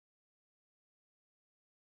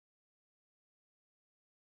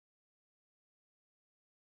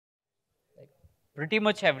Pretty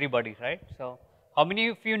much everybody, right? So how many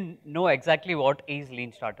of you know exactly what is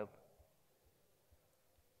lean startup?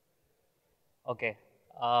 Okay.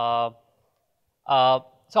 Uh, uh,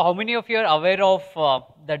 so how many of you are aware of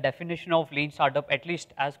the definition of lean startup, at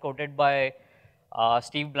least as quoted by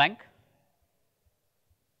Steve Blank?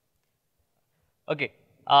 Okay.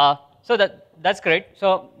 So that's great.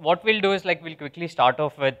 So what we'll do is like we'll quickly start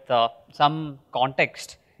off with some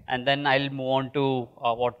context, and then I'll move on to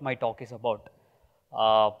what my talk is about.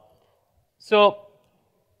 Uh, so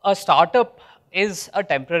a startup is a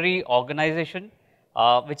temporary organization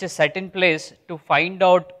which is set in place to find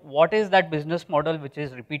out what is that business model which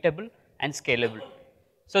is repeatable and scalable.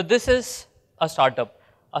 So this is a startup.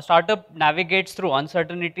 A startup navigates through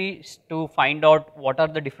uncertainties to find out what are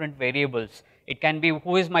the different variables. It can be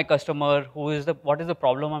who is my customer, what is the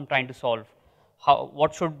problem I'm trying to solve,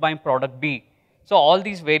 what should my product be. So all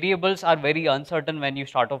these variables are very uncertain when you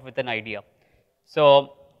start off with an idea.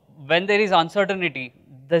 So when there is uncertainty,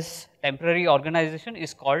 this temporary organization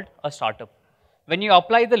is called a startup. When you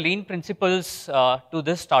apply the lean principles to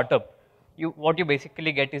this startup, what you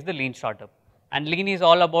basically get is the lean startup. And lean is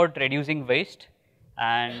all about reducing waste,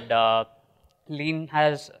 and lean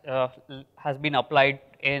has been applied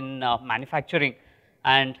in manufacturing,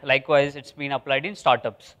 and likewise it's been applied in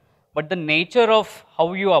startups. But the nature of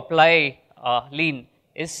how you apply lean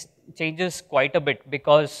is changes quite a bit,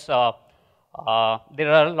 because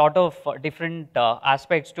there are a lot of different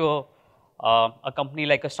aspects to a company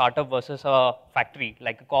like a startup versus a factory.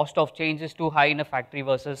 Like a cost of change is too high in a factory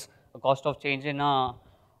versus a cost of change in a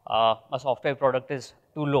software product is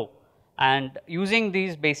too low. And using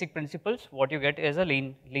these basic principles, what you get is a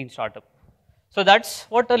lean startup. So that's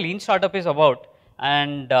what a lean startup is about.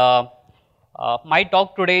 And my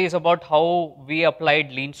talk today is about how we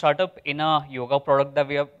applied lean startup in a yoga product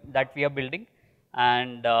that we are building,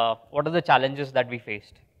 and what are the challenges that we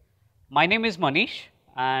faced. My name is Manish,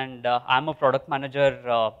 and I'm a product manager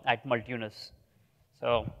at Multunus.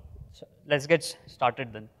 So let's get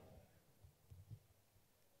started then.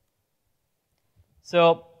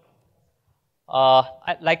 So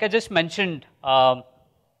like I just mentioned,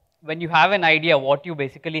 when you have an idea, what you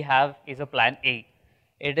basically have is a plan A.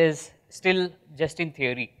 It is still just in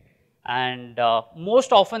theory, and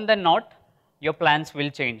most often than not, your plans will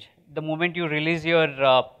change. The moment you release your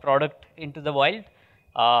product into the wild,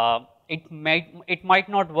 it might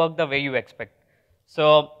not work the way you expect.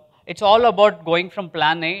 So it's all about going from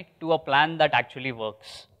plan A to a plan that actually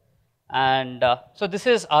works. And so this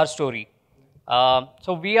is our story.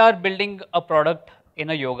 So we are building a product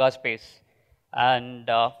in a yoga space. And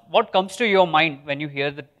what comes to your mind when you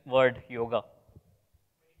hear the word yoga?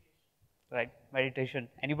 Right, meditation.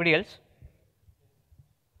 Anybody else?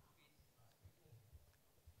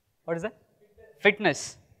 What is that?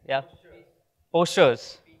 Fitness. Yeah.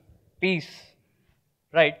 Postures. Peace.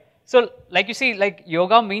 Right. So like you see, like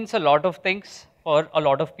yoga means a lot of things for a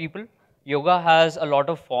lot of people. Yoga has a lot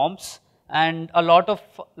of forms, and a lot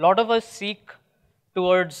of us seek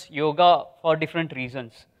towards yoga for different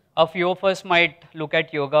reasons. A few of us might look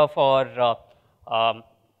at yoga for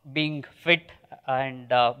being fit and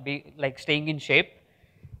be like staying in shape.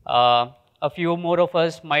 A few more of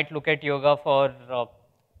us might look at yoga for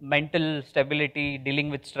mental stability, dealing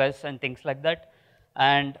with stress and things like that.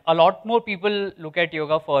 And a lot more people look at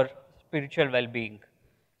yoga for spiritual well-being.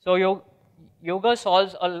 So yoga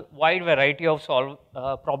solves a wide variety of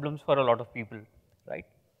problems for a lot of people, right?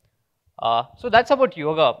 So that's about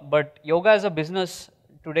yoga, but yoga as a business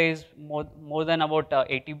today is more than about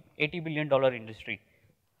 $80 billion industry.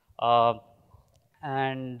 Uh,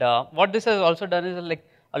 and what this has also done is like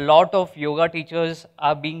a lot of yoga teachers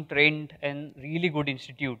are being trained in really good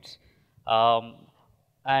institutes.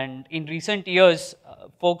 And in recent years,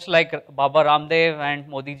 folks like Baba Ramdev and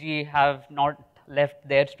Modi ji have not left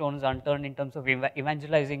their stones unturned in terms of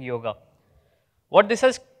evangelizing yoga. What this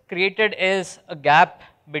has created is a gap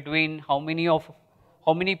between how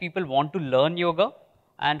many people want to learn yoga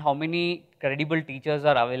and how many credible teachers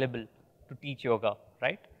are available to teach yoga,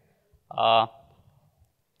 right?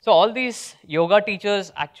 So all these yoga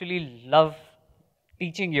teachers actually love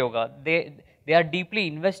teaching yoga. They are deeply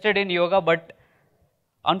invested in yoga, but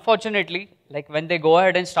unfortunately, like when they go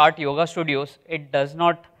ahead and start yoga studios, it does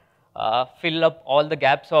not fill up all the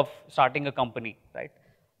gaps of starting a company, right?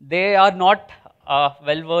 They are not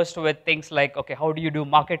well versed with things like, okay, how do you do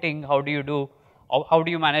marketing? How do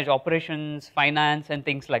you manage operations, finance, and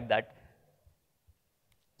things like that?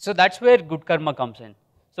 So that's where GoodKarma comes in.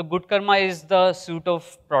 So GoodKarma is the suite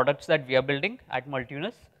of products that we are building at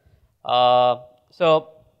Multunus. So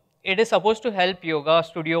it is supposed to help yoga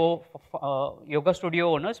studio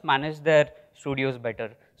owners manage their studios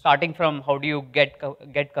better. Starting from how do you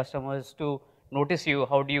get customers to notice you,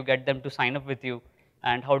 how do you get them to sign up with you,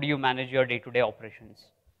 and how do you manage your day-to-day operations.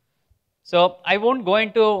 So I won't go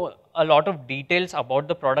into a lot of details about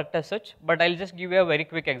the product as such, but I'll just give you a very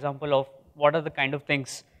quick example of what are the kind of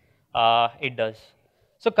things it does.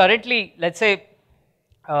 So currently, let's say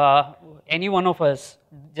any one of us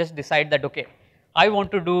just decide that, okay, I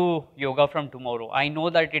want to do yoga from tomorrow. I know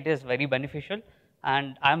that it is very beneficial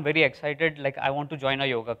and I'm very excited, like I want to join a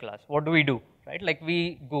yoga class. What do we do, right? Like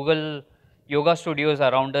we Google yoga studios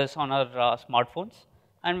around us on our smartphones,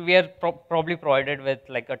 and we are probably provided with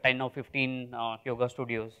like a 10 or 15 yoga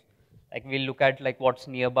studios. Like we'll look at like what's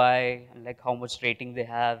nearby and like how much rating they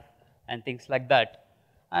have and things like that.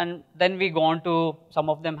 And then we go on to, some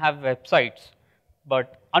of them have websites.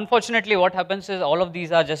 But unfortunately, what happens is all of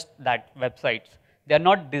these are just that, websites. They are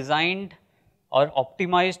not designed or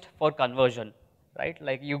optimized for conversion, right?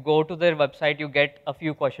 Like you go to their website, you get a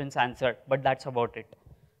few questions answered, but that's about it.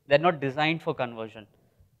 They're not designed for conversion.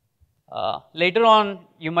 Later on,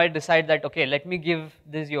 you might decide that, okay, let me give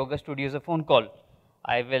these yoga studios a phone call.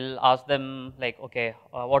 I will ask them like, okay,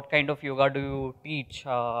 what kind of yoga do you teach?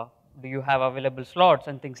 Do you have available slots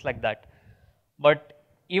and things like that? But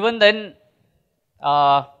even then,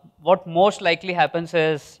 what most likely happens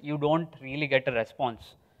is you don't really get a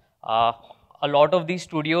response. A lot of these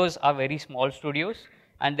studios are very small studios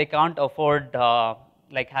and they can't afford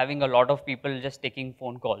like having a lot of people just taking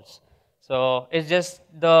phone calls. So it's just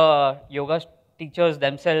the yoga teachers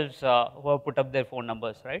themselves who have put up their phone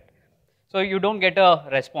numbers, right? So you don't get a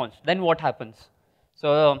response. Then what happens?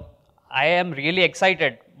 So I am really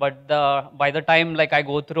excited, but by the time like I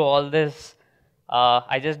go through all this,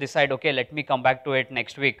 I just decide, okay, let me come back to it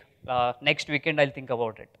next week. Next weekend, I'll think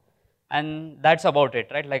about it. And that's about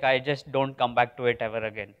it, right? Like I just don't come back to it ever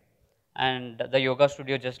again. And the yoga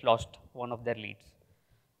studio just lost one of their leads.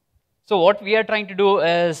 So what we are trying to do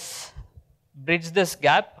is bridge this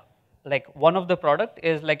gap. Like one of the product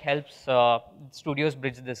is like helps studios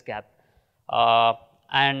bridge this gap.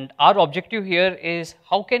 And our objective here is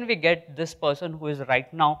how can we get this person who is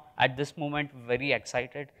right now at this moment very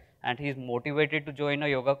excited and he's motivated to join a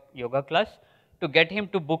yoga class, to get him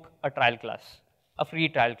to book a trial class, a free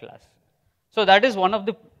trial class. So that is one of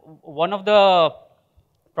the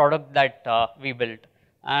product that we built,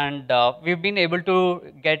 and we've been able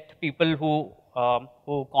to get people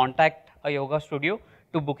who contact a yoga studio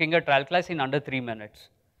to booking a trial class in under 3 minutes.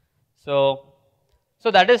 So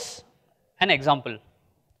that is an example.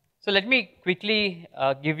 So let me quickly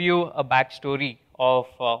give you a backstory of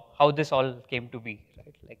how this all came to be.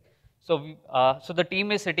 Right? Like, so the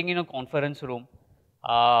team is sitting in a conference room.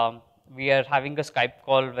 We are having a Skype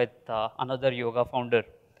call with another yoga founder,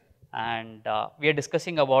 and we are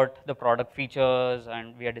discussing about the product features,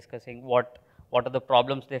 and we are discussing what are the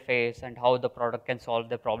problems they face and how the product can solve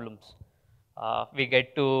their problems. We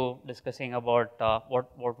get to discussing about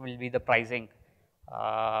what will be the pricing.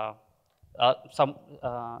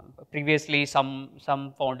 Previously, some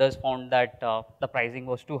founders found that the pricing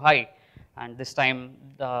was too high, and this time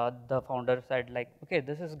the founder said like, okay,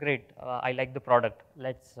 this is great. I like the product.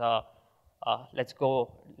 Let's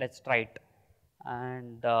go. Let's try it.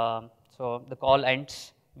 And so the call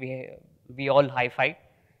ends. We all high-five.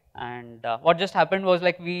 And what just happened was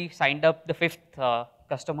like we signed up the 5th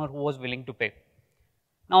customer who was willing to pay.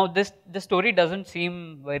 Now this story doesn't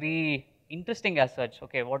seem very interesting as such.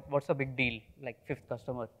 Okay, what's a big deal, like 5th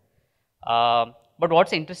customer? But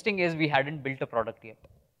what's interesting is we hadn't built a product yet.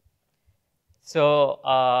 So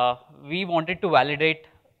we wanted to validate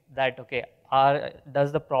that, okay,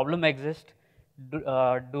 does the problem exist?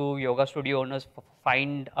 Do yoga studio owners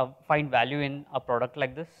find value in a product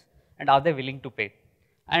like this? And are they willing to pay?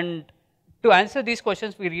 And to answer these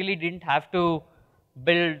questions, we really didn't have to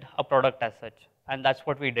build a product as such. And that's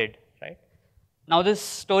what we did, right? Now this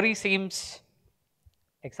story seems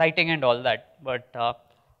exciting and all that, but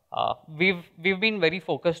we've been very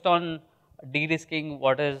focused on de-risking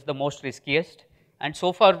what is the most riskiest. And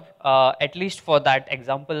so far, at least for that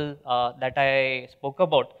example that I spoke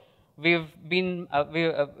about, we've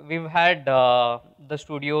had the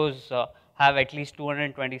studios have at least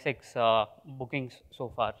 226 bookings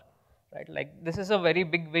so far, right? Like this is a very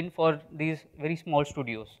big win for these very small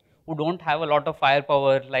studios who don't have a lot of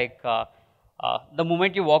firepower. Like the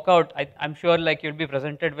moment you walk out, I'm sure like you'll be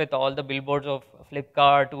presented with all the billboards of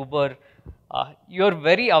Flipkart, Uber. You're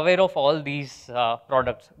very aware of all these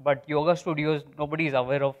products, but yoga studios, nobody is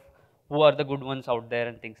aware of who are the good ones out there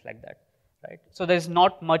and things like that, right? So there's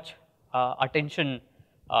not much attention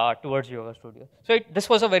towards yoga studios. So this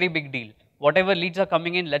was a very big deal. Whatever leads are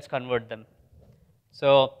coming in, let's convert them.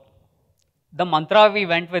 So the mantra we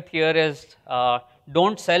went with here is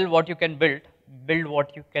don't sell what you can build, build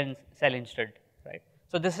what you can sell instead, right?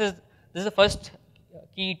 So this is the first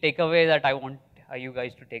key takeaway that I want you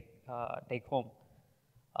guys to take home.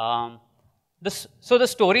 So the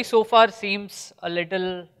story so far seems a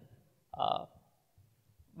little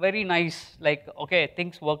very nice, like okay,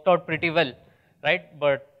 things worked out pretty well, right?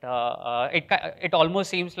 But it almost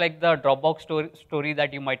seems like the Dropbox story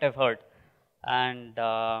that you might have heard. And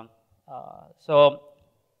so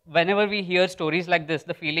whenever we hear stories like this,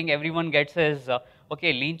 the feeling everyone gets is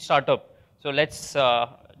okay, lean startup. So let's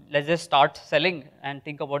just start selling and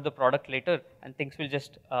think about the product later, and things will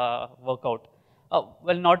just work out.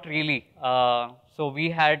 Well, not really. So we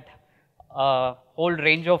had a whole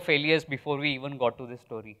range of failures before we even got to this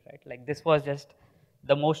story, right? Like this was just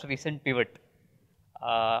the most recent pivot.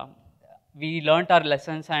 We learned our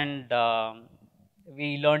lessons, and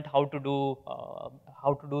we learned how to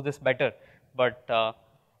do this better. But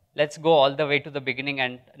let's go all the way to the beginning,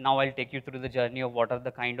 and now I'll take you through the journey of what are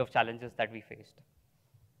the kind of challenges that we faced.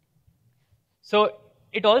 So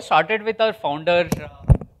it all started with our founder.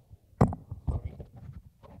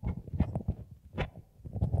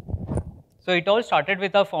 So it all started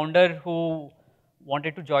with a founder who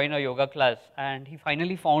wanted to join a yoga class, and he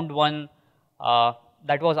finally found one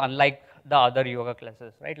that was unlike the other yoga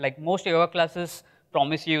classes, right? Like most yoga classes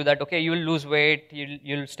promise you that, okay, you'll lose weight,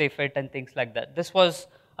 you'll stay fit and things like that. This was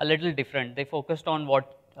a little different. They focused on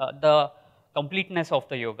what the completeness of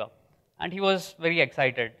the yoga, and he was very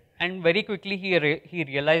excited. And very quickly he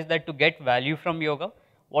realized that to get value from yoga,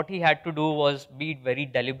 what he had to do was be very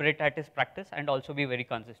deliberate at his practice and also be very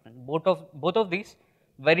consistent. Both of these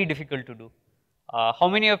very difficult to do. How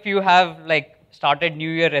many of you have like started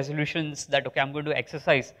New Year resolutions that okay, I'm going to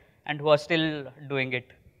exercise, and who are still doing it?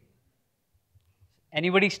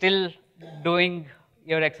 Anybody still doing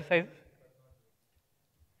your exercise?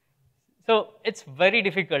 So it's very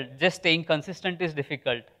difficult. Just staying consistent is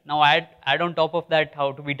difficult. Now add on top of that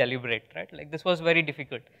how to be deliberate, right? Like this was very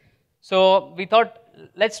difficult. So we thought,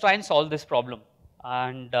 let's try and solve this problem.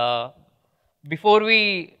 And before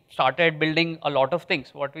we started building a lot of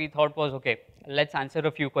things, what we thought was, okay, let's answer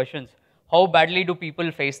a few questions. How badly do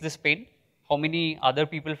people face this pain? How many other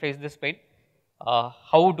people face this pain?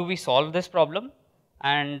 How do we solve this problem?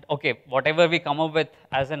 And okay, whatever we come up with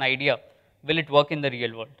as an idea, will it work in the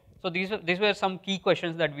real world? So these were some key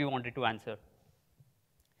questions that we wanted to answer.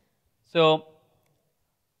 So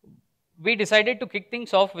we decided to kick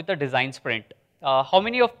things off with a design sprint. How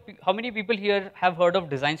many people here have heard of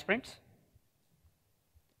design sprints?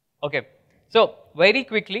 Okay, so very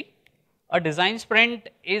quickly, a design sprint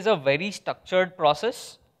is a very structured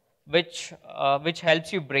process which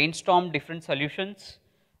helps you brainstorm different solutions,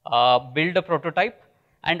 build a prototype,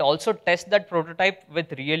 and also test that prototype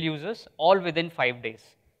with real users all within 5 days.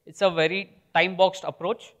 It's a very time-boxed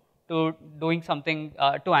approach to doing something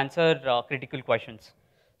to answer critical questions.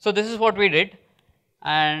 So this is what we did,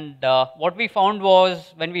 and what we found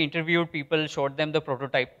was when we interviewed people, showed them the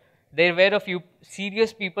prototype, there were a few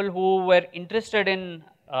serious people who were interested in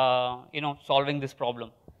solving this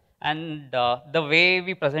problem, and the way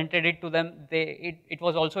we presented it to them, it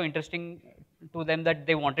was also interesting to them that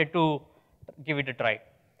they wanted to give it a try.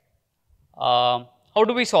 How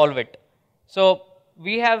do we solve it? So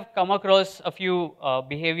we have come across a few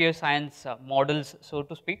behavior science models, so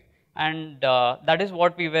to speak, and that is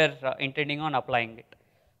what we were intending on applying it.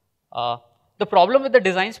 The problem with the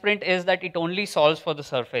design sprint is that it only solves for the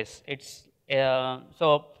surface. It's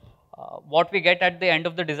what we get at the end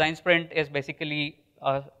of the design sprint is basically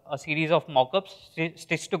a series of mockups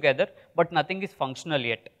stitched together, but nothing is functional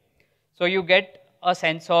yet. So you get a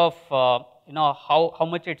sense of how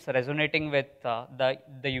much it's resonating with the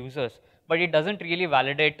users, but it doesn't really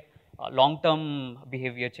validate long-term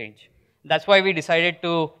behavior change. That's why we decided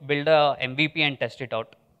to build a MVP and test it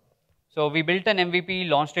out. So we built an MVP,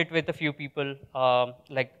 launched it with a few people,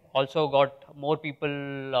 also got more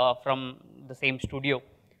people from the same studio.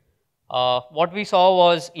 What we saw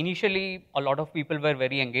was initially a lot of people were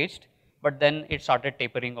very engaged, but then it started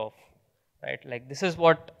tapering off, right? Like this is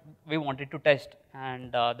what we wanted to test,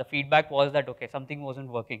 and the feedback was that okay, something wasn't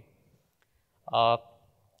working.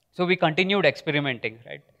 So we continued experimenting,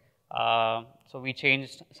 right? So we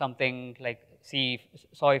changed something like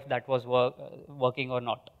saw if that was working or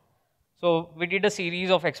not. So we did a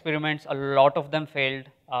series of experiments. A lot of them failed.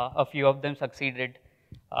 A few of them succeeded.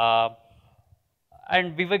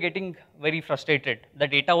 And we were getting very frustrated. The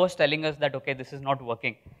data was telling us that, okay, this is not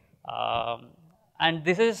working. And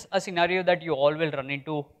this is a scenario that you all will run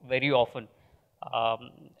into very often.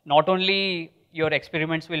 Not only your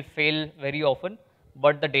experiments will fail very often,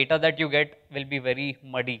 but the data that you get will be very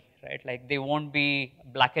muddy, right? Like they won't be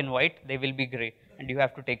black and white, they will be gray, and you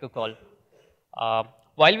have to take a call.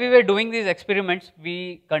 While we were doing these experiments,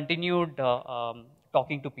 we continued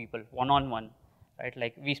talking to people one-on-one, right?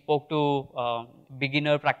 Like we spoke to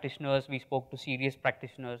beginner practitioners, we spoke to serious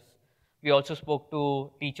practitioners, we also spoke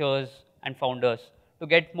to teachers and founders to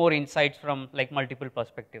get more insights from like multiple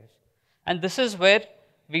perspectives. And this is where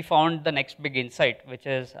we found the next big insight, which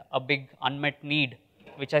is a big unmet need,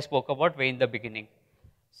 which I spoke about way in the beginning.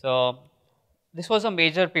 So this was a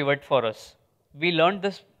major pivot for us. We learned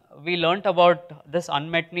about this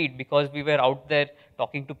unmet need because we were out there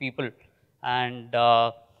talking to people, and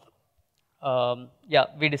yeah,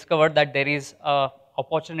 we discovered that there is a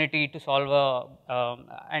opportunity to solve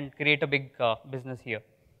and create a big business here.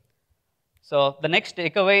 So the next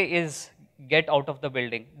takeaway is get out of the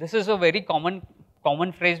building. This is a very common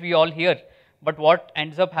phrase we all hear, but what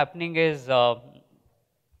ends up happening is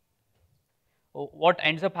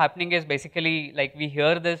basically like we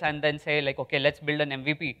hear this and then say like, okay, let's build an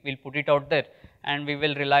MVP, we'll put it out there and we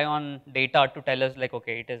will rely on data to tell us like,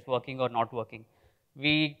 okay, it is working or not working.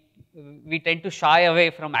 We tend to shy away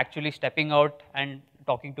from actually stepping out and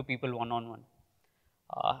talking to people one-on-one.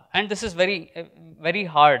 And this is very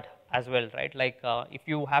hard as well, right? Like if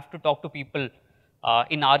you have to talk to people,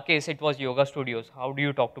 in our case it was yoga studios. How do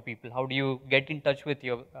you talk to people? How do you get in touch with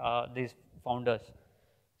these founders?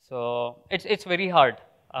 So it's very hard.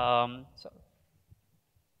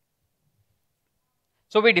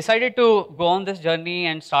 So we decided to go on this journey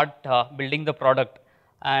and start building the product.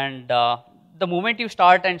 And the moment you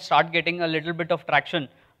start getting a little bit of traction,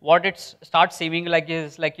 what it starts seeming like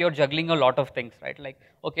is like you're juggling a lot of things, right? Like,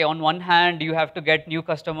 okay, on one hand, you have to get new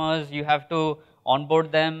customers, you have to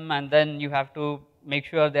onboard them, and then you have to make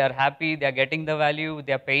sure they are happy, they are getting the value,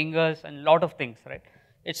 they are paying us, and a lot of things, right?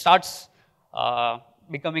 It starts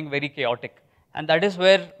becoming very chaotic. And that is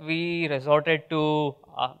where we resorted to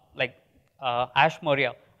Ash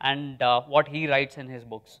Maurya and what he writes in his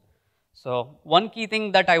books. So one key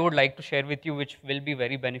thing that I would like to share with you, which will be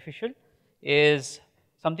very beneficial, is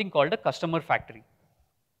something called a customer factory.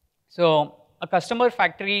 So a customer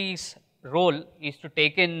factory's role is to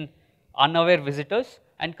take in unaware visitors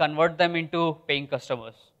and convert them into paying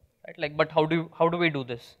customers, right? Like, but how do we do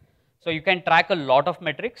this? So you can track a lot of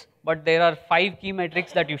metrics, but there are 5 key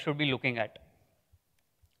metrics that you should be looking at.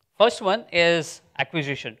 First one is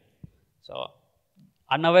acquisition. So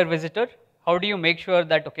unaware visitor, how do you make sure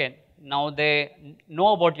that, okay, now they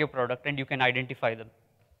know about your product and you can identify them?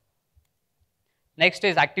 Next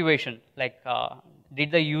is activation, like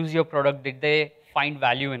did they use your product, did they find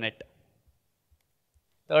value in it?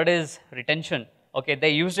 Third is retention, okay, they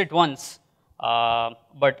used it once,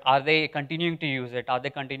 but are they continuing to use it? Are they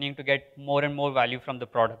continuing to get more and more value from the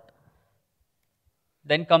product?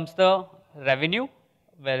 Then comes the revenue,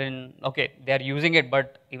 wherein, okay, they are using it,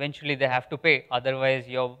 but eventually they have to pay, otherwise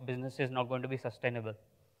your business is not going to be sustainable.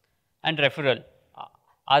 And referral,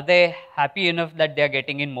 are they happy enough that they are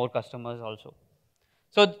getting in more customers also?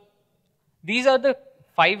 So these are the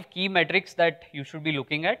 5 key metrics that you should be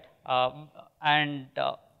looking at. Now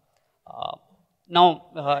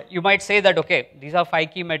you might say that, okay, these are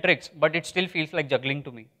 5 key metrics, but it still feels like juggling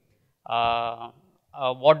to me.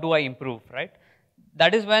 What do I improve, right?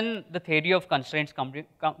 That is when the theory of constraints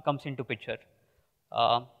comes into picture.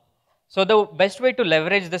 So the best way to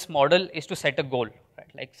leverage this model is to set a goal,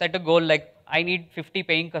 right? Like set a goal like I need 50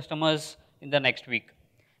 paying customers in the next week.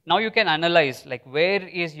 Now you can analyze like where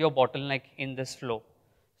is your bottleneck in this flow.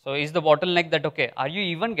 So is the bottleneck that, okay, are you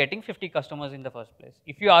even getting 50 customers in the first place?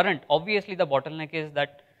 If you aren't, obviously the bottleneck is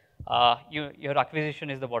that your acquisition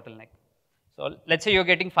is the bottleneck. So let's say you're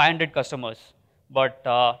getting 500 customers, but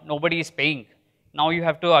nobody is paying. Now you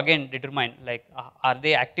have to again determine like, are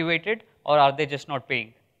they activated or are they just not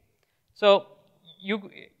paying? So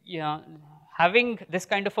having this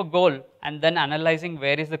kind of a goal and then analyzing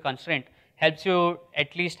where is the constraint helps you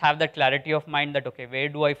at least have that clarity of mind that, okay, where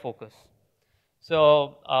do I focus?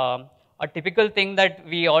 So a typical thing that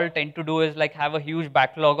we all tend to do is like have a huge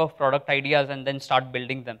backlog of product ideas and then start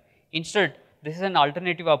building them. Instead, this is an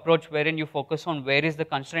alternative approach wherein you focus on where is the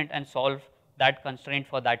constraint and solve that constraint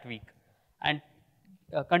for that week. And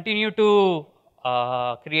continue to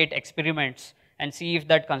create experiments and see if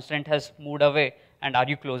that constraint has moved away and are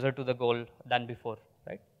you closer to the goal than before,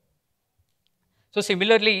 right? So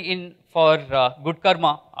similarly, for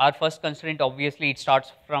GoodKarma, our first constraint, obviously it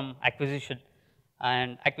starts from acquisition,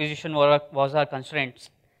 and acquisition was our constraints.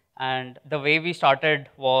 And the way we started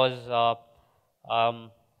was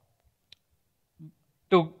Um,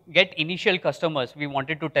 to get initial customers, we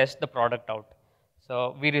wanted to test the product out.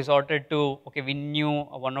 So we resorted to, okay, we knew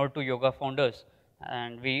one or two yoga founders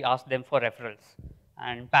and we asked them for referrals.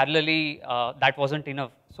 And parallelly, that wasn't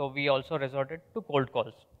enough. So we also resorted to cold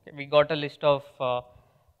calls. Okay, we got a list of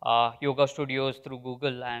yoga studios through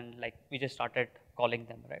Google and like we just started calling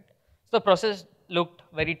them, right? So the process looked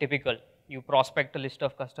very typical. You prospect a list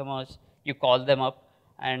of customers, you call them up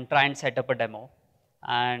and try and set up a demo.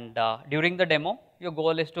 And during the demo, your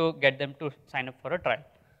goal is to get them to sign up for a trial.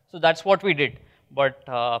 So that's what we did. But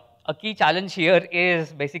a key challenge here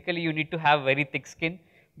is basically you need to have very thick skin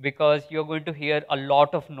because you're going to hear a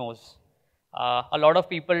lot of no's. A lot of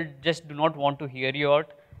people just do not want to hear you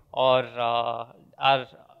out or are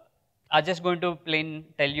just going to plain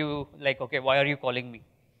tell you like, okay, why are you calling me?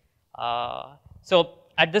 So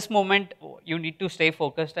at this moment, you need to stay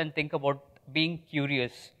focused and think about being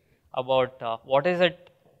curious about what is it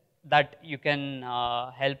that you can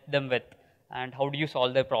help them with and how do you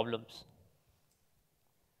solve their problems.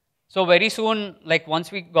 So very soon, like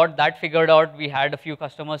once we got that figured out, we had a few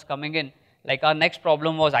customers coming in. Like our next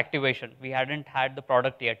problem was activation. We hadn't had the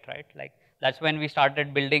product yet, right? Like that's when we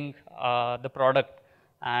started building the product.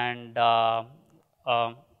 And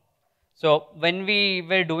so when we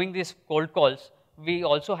were doing these cold calls, we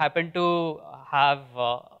also happened to have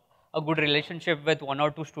a good relationship with one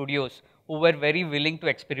or two studios who were very willing to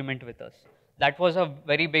experiment with us. That was a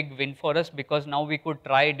very big win for us because now we could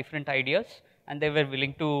try different ideas and they were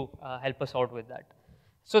willing to help us out with that.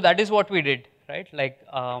 So that is what we did, right? Like,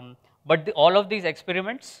 but all of these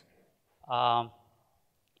experiments,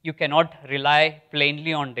 you cannot rely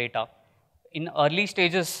plainly on data. In early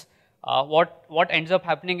stages, what ends up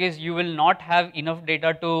happening is you will not have enough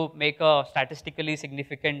data to make a statistically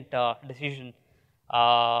significant decision.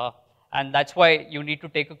 And that's why you need to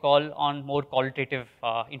take a call on more qualitative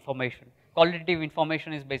information. Qualitative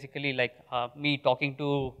information is basically like me talking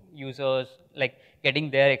to users, like getting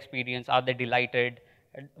their experience. Are they delighted?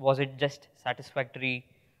 Was it just satisfactory?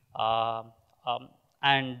 We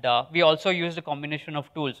also used a combination of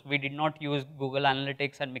tools. We did not use Google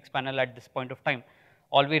Analytics and Mixpanel at this point of time.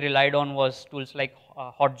 All we relied on was tools like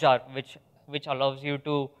Hotjar, which allows you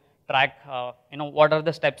to track, what are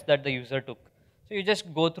the steps that the user took. So you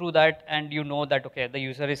just go through that and you know that, okay, the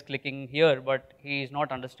user is clicking here, but he is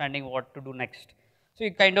not understanding what to do next. So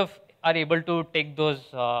you kind of are able to take those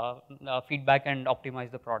feedback and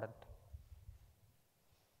optimize the product.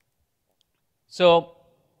 So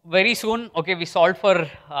very soon, okay, we solved for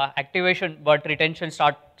activation, but retention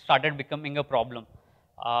started becoming a problem.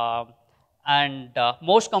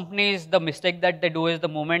 Most companies, the mistake that they do is the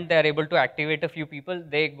moment they are able to activate a few people,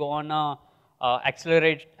 they go on a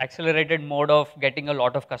accelerated mode of getting a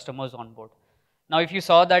lot of customers on board. Now, if you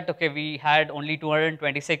saw that, okay, we had only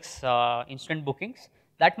 226 instant bookings,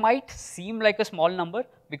 that might seem like a small number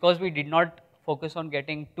because we did not focus on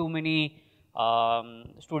getting too many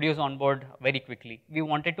studios on board very quickly. We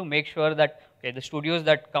wanted to make sure that, okay, the studios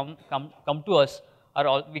that come to us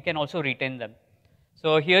we can also retain them.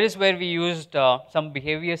 So here is where we used some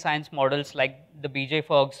behavior science models like the BJ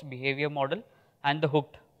Fogg's behavior model and the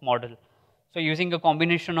hooked model. So using a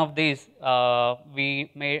combination of these,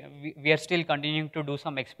 we are still continuing to do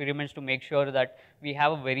some experiments to make sure that we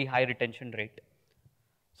have a very high retention rate.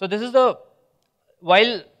 So this is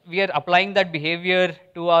while we are applying that behavior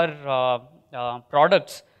to our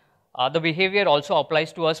products, the behavior also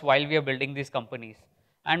applies to us while we are building these companies.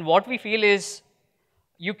 And what we feel is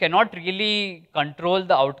you cannot really control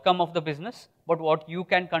the outcome of the business, but what you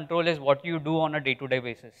can control is what you do on a day-to-day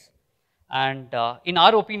basis. And in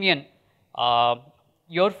our opinion,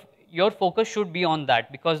 your focus should be on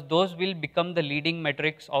that because those will become the leading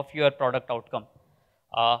metrics of your product outcome.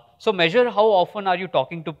 So measure how often are you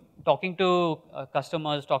talking to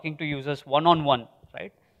customers, talking to users one-on-one,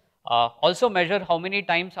 right? Also measure how many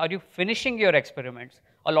times are you finishing your experiments.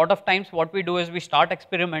 A lot of times what we do is we start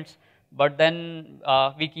experiments, but then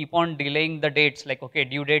we keep on delaying the dates, like, okay,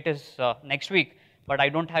 due date is next week, but I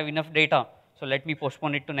don't have enough data, so let me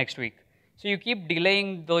postpone it to next week. So you keep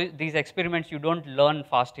delaying these experiments, you don't learn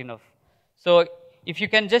fast enough. So if you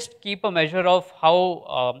can just keep a measure of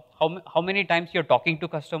how many times you're talking to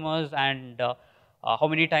customers and how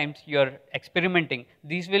many times you're experimenting,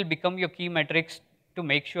 these will become your key metrics to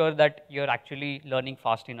make sure that you're actually learning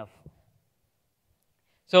fast enough.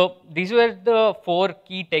 So these were the 4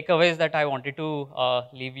 key takeaways that I wanted to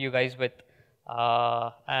leave you guys with.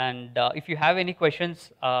 If you have any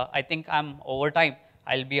questions, I think I'm over time.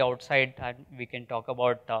 I'll be outside and we can talk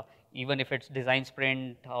about even if it's design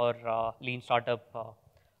sprint or lean startup,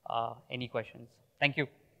 any questions. Thank you.